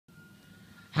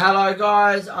Hello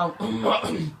guys,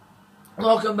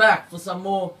 welcome back for some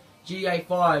more GTA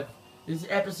 5. This is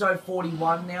episode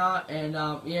 41 now, and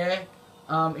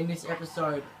in this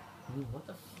episode, what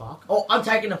the fuck? Oh, I'm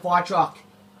taking the fire truck.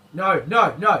 No,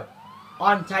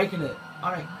 I'm taking it.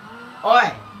 I'm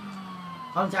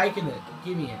taking it.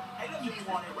 Give me it.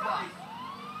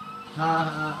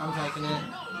 I'm taking it.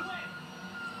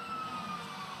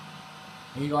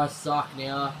 You guys suck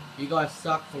now. You guys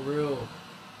suck for real.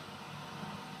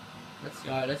 Let's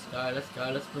go.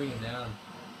 Let's bring him down.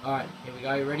 Alright, here we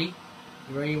go. You ready?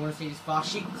 You ready? You want to see this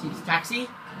fast shit? See this taxi?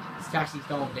 This taxi's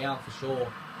going down for sure.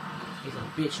 He's a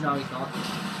bitch. No, he's not.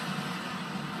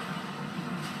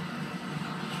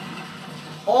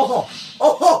 Oh!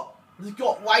 He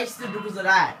got wasted because of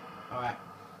that. Alright.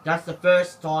 That's the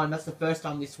first time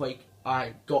this week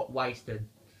I got wasted.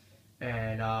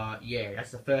 And, yeah,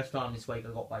 that's the first time this week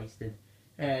I got wasted.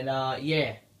 And,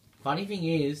 yeah. Funny thing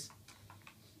is,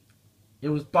 it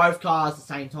was both cars at the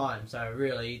same time, so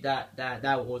really, that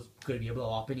was going to be a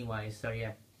blow up anyway, so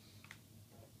yeah.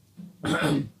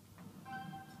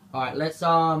 Alright, let's,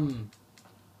 I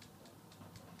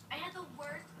had the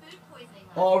worst food poisoning.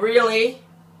 Oh, really?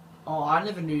 Oh, I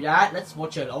never knew that. Let's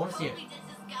watch it. I want to see it. This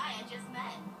guy I just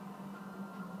met.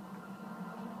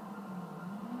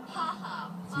 Haha.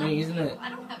 It's me, isn't it? I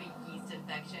don't have a yeast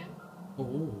infection.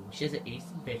 Oh, she has a yeast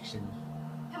infection.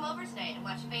 Come over tonight and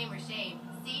watch Fame or Shame.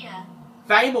 See ya.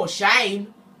 Fame or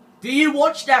Shame? Do you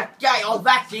watch that gay? Oh,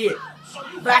 that's it.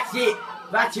 That's it.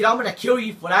 I'm gonna kill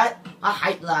you for that. I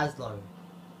hate Laszlo.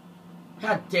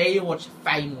 How dare you watch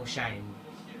Fame or Shame?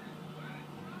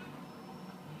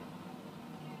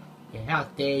 Yeah, how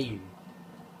dare you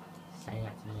say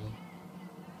that to me?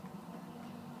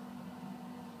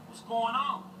 What's going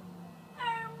on?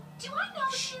 Do I know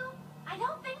you? I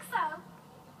don't think so.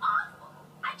 Awful.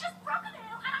 I just broke a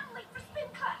nail and I'm late for spin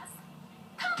class.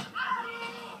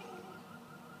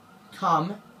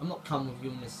 Come. I'm not coming with you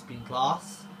in this spin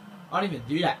class. I don't even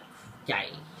do that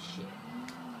gay shit.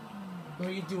 What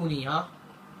are you doing here, huh?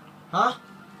 Huh?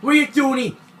 What are you doing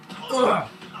here? Ugh.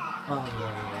 Oh,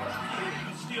 yeah.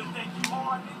 You still think you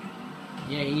hard, nigga?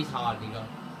 Yeah, he's hard, nigga.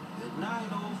 Good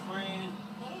night, old friend.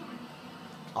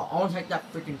 I want to take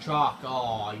that freaking truck.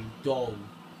 Oh, you dog.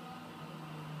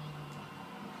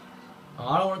 Oh,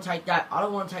 I don't want to take that. I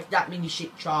don't want to take that mini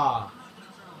shit truck.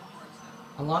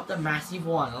 I like the massive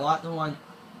one. I like the one.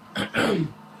 I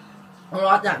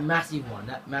like that massive one.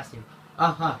 That massive.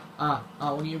 What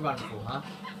are you running for, huh?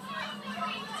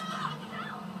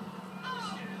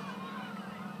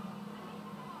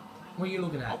 What are you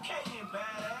looking at? Okay, then,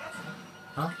 badass.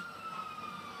 Huh?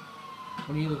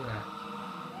 What are you looking at?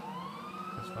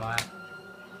 That's right.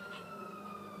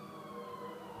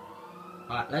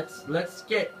 Alright, let's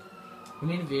get. We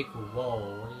need a vehicle. Whoa,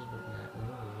 what are you looking at?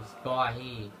 Ooh, this guy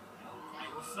here. Hey,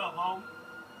 what's up, homie?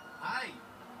 Hi.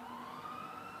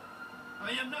 I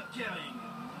am not killing.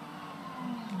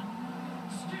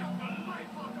 Still got a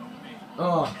knife on me.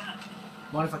 Oh,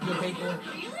 mind if I kill people?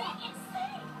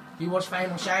 Do you watch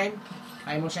Fame or Shame?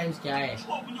 Fame or Shame's gay.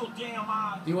 Open your damn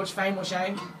eyes. Do you watch Fame or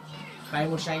Shame?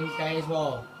 Fame or Shame's gay as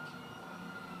well.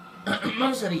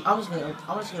 I'm just gonna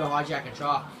hijack a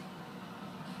truck.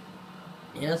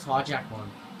 Yeah, let's hijack one.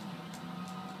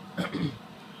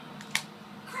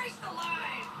 Christ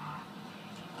alive!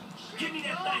 Give me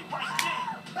that thing right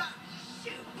now.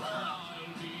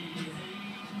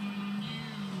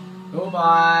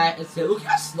 Goodbye. Look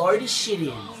how slow this shit is.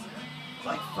 It's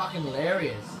like fucking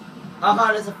hilarious.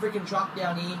 There's a freaking truck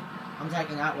down here. I'm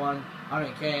taking that one. I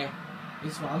don't care.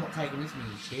 This one, I'm not taking this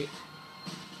mini shit.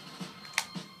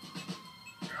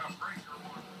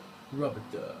 Rubber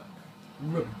duck.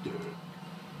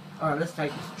 Alright, let's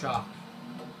take this truck.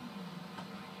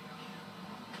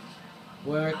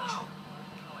 Work.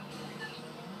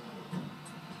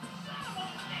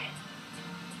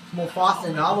 It's more fast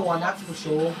than the other one, that's for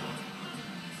sure.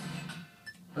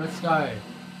 Let's go.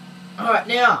 Alright,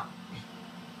 now.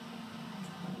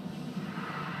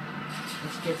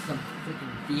 Let's get some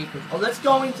freaking vehicles. Oh, let's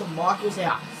go into Michael's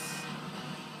house.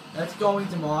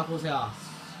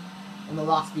 On the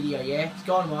last video, yeah? Let's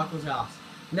go to Michael's house.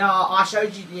 Now, I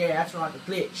showed you, yeah, that's right, the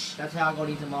glitch. That's how I got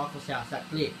into Michael's house, that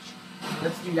glitch.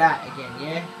 Let's do that again,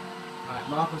 yeah? Alright,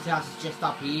 Michael's house is just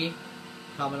up here.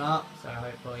 Coming up, so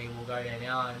hopefully we'll go there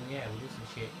now and yeah, we'll do some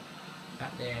shit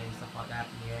back there and stuff like that,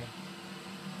 yeah.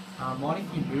 Mind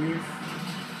if you move?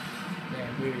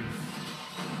 Yeah, move.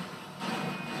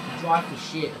 You drive for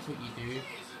shit, that's what you do.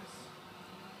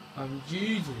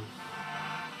 Jesus.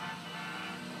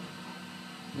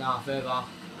 Nah, further.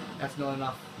 That's not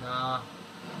enough. Nah.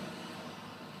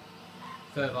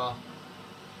 Further.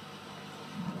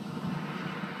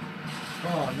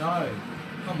 Oh no.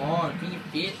 Come on, can you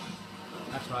fit?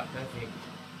 That's right, perfect.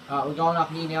 Alright, we're going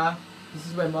up here now. This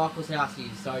is where Michael's house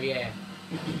is, so yeah.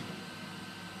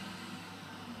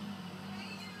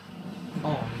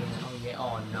 Oh yeah,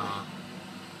 oh nah.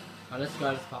 Now let's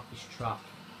go to fuck this truck.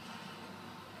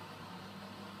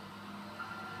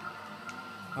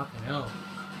 Fucking hell.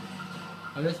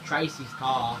 Oh, there's Tracy's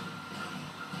car.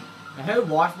 Now her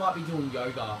wife might be doing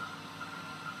yoga.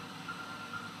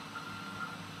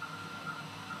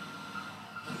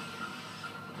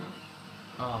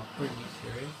 Oh, pretty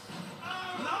serious?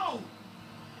 No!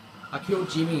 I killed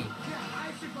Jimmy. Yeah,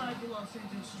 I survived the Los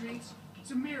Angeles streets.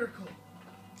 It's a miracle.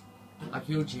 I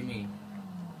killed Jimmy.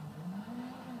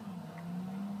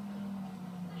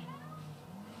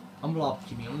 I'm gonna blow up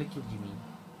Jimmy. I'm gonna kill Jimmy.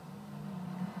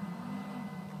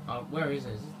 Where is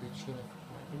it? Is it literally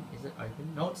open? Is it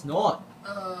open? No, it's not.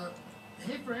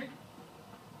 Hey Frank.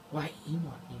 Wait, you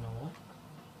know what?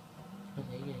 Oh,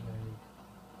 there you go.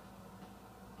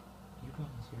 You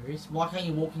fucking serious? Why can't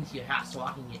you walk into your house so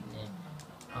I can get in there?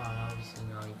 Oh, no, obviously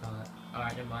no, you can't.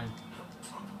 Alright, never mind.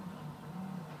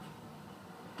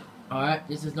 Alright,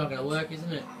 this is not gonna work,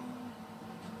 isn't it?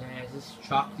 Yeah,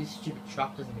 this stupid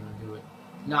truck doesn't even do it.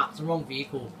 Nah, it's the wrong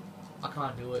vehicle. I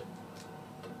can't do it.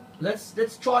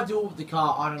 Let's try do it with the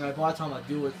car. I don't know, by the time I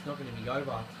do it, it's not gonna be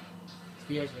over. This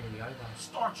video's gonna be over.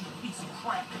 Start, you piece of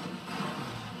crap.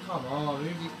 Come on,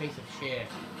 move this piece of shit.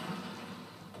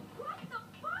 What the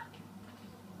fuck?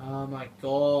 Oh my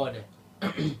god.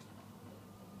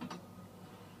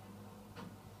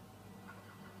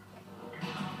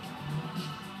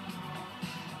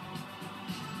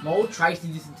 My old Tracy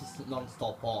listens to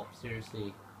non-stop pop,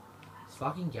 seriously. It's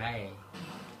fucking gay.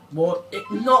 Well,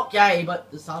 not gay,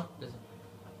 but the sun...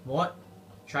 What?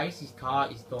 Tracy's car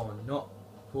is gone. Not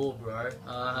cool, bro.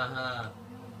 Wow.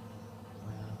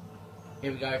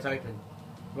 Here we go, it's open.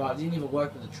 Right, it didn't even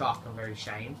work with the truck. I'm very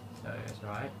ashamed. So, that's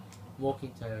right. Walk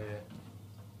into...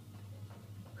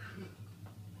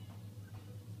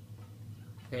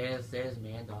 There's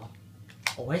Amanda.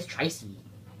 Oh, where's Tracy?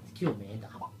 Let's kill Amanda.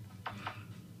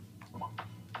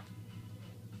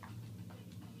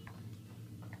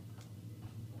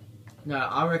 No,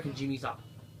 I reckon Jimmy's up.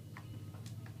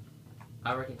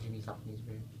 I reckon Jimmy's up in his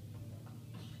room.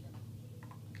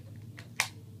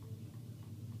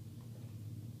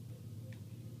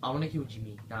 I wanna kill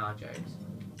Jimmy. Nah, jokes.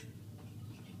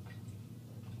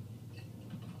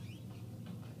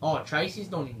 Oh, Tracy's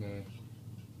not in there.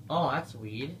 Oh, that's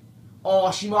weird.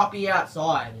 Oh, she might be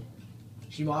outside.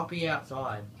 She might be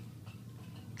outside.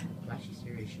 I'm actually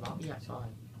serious. She might be outside.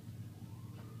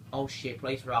 Oh shit,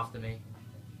 police were after me.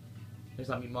 Looks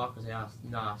like me Michael's house.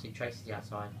 Nah, see Tracy's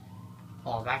outside.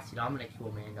 Oh, that's it. I'm gonna kill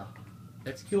Amanda.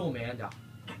 Let's kill Amanda.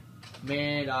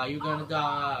 Amanda, you're gonna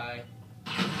die.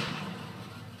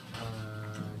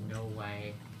 No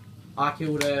way. I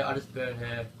killed her. I just burned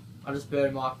her. I just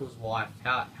burned Michael's wife.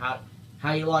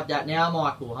 How you like that now,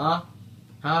 Michael? Huh?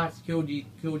 Huh? It's killed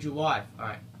your wife. All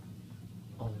right.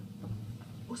 Oh.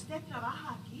 ¿Usted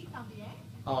trabaja aquí también?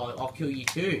 Oh, I'll kill you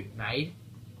too, maid.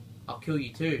 I'll kill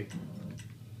you too.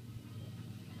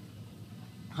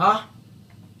 Huh?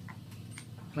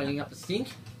 Cleaning up the sink?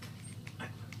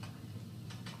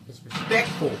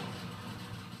 Disrespectful.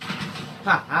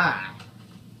 Ha ha.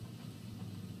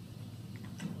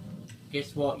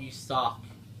 Guess what? You suck.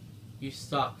 You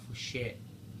suck for shit.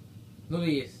 Look at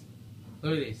this.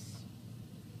 Look at this.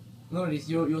 Look at this.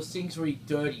 Your sink's really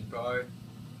dirty, bro.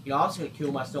 You know, I'm just gonna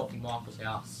kill myself in Michael's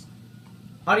house.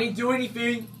 I didn't do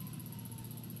anything.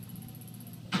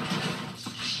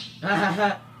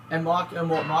 And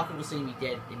Michael will see me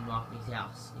dead in his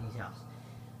house.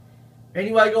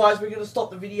 Anyway, guys, we're gonna stop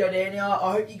the video there now.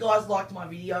 I hope you guys liked my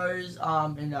videos.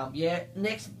 Yeah,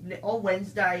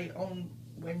 on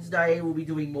Wednesday we'll be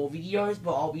doing more videos,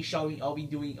 but I'll be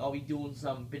doing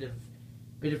some bit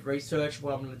of research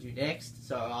what I'm gonna do next.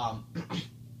 So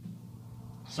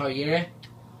yeah.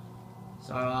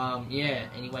 Yeah,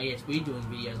 anyway, yeah, it's weird doing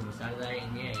videos on a Saturday,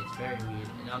 and yeah, it's very weird,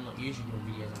 and I'm not usually doing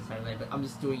videos on Saturday, but I'm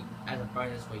just doing as a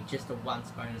bonus week, just a once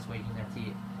bonus week, and that's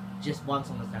it. Just once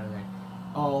on a Saturday.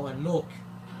 Oh, and look,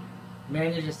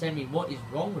 Amanda just sent me, what is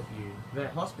wrong with you? The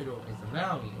hospital is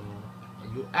allowing you,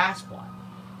 and your ass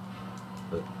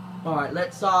wipe. Alright,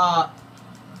 let's,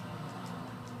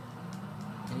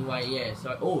 anyway, yeah,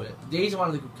 so, oh, these are one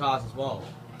of the good cars as well.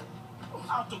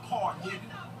 Out the car, nigga.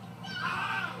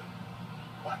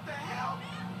 What the hell?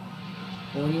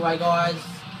 Well, anyway, guys,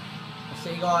 I'll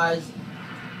see you guys.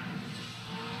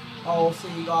 I'll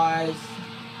see you guys.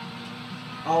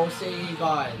 I'll see you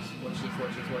guys. Watch this,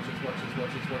 watch this, watch this, watch this,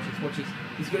 watch this, watch this, watch this.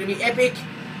 It's gonna be epic.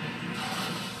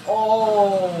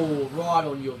 Oh, right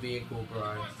on your vehicle, bro.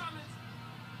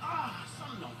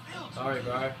 Something don't feel too Sorry, good.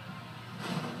 bro.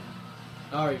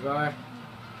 Sorry, bro.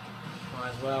 Might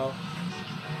as well.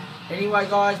 Anyway,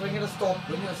 guys, we're gonna stop.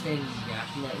 We're gonna stand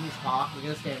in this park. We're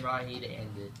gonna stand right here to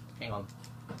end it. Hang on.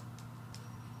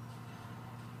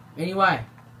 Anyway,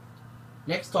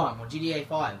 next time on GTA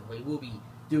 5, we will be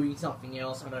doing something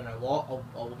else. I don't know what.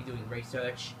 I'll be doing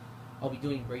research. I'll be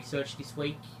doing research this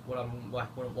week. What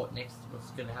next?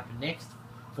 What's gonna happen next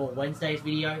for Wednesday's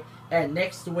video? And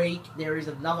next week there is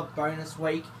another bonus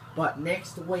week. But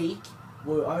next week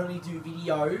we'll only do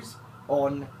videos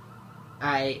on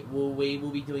we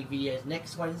will be doing videos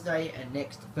next Wednesday and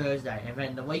next Thursday, and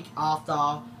then the week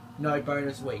after, no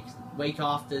bonus weeks. The week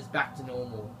after is back to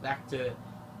normal, back to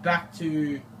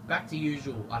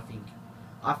usual.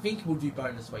 I think we'll do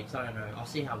bonus weeks. I don't know. I'll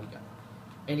see how we go.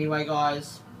 Anyway,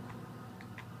 guys,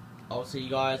 I'll see you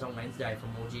guys on Wednesday for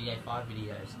more GTA 5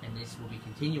 videos, and this will be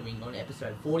continuing on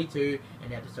episode 42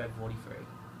 and episode 43.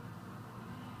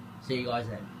 See you guys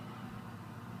then.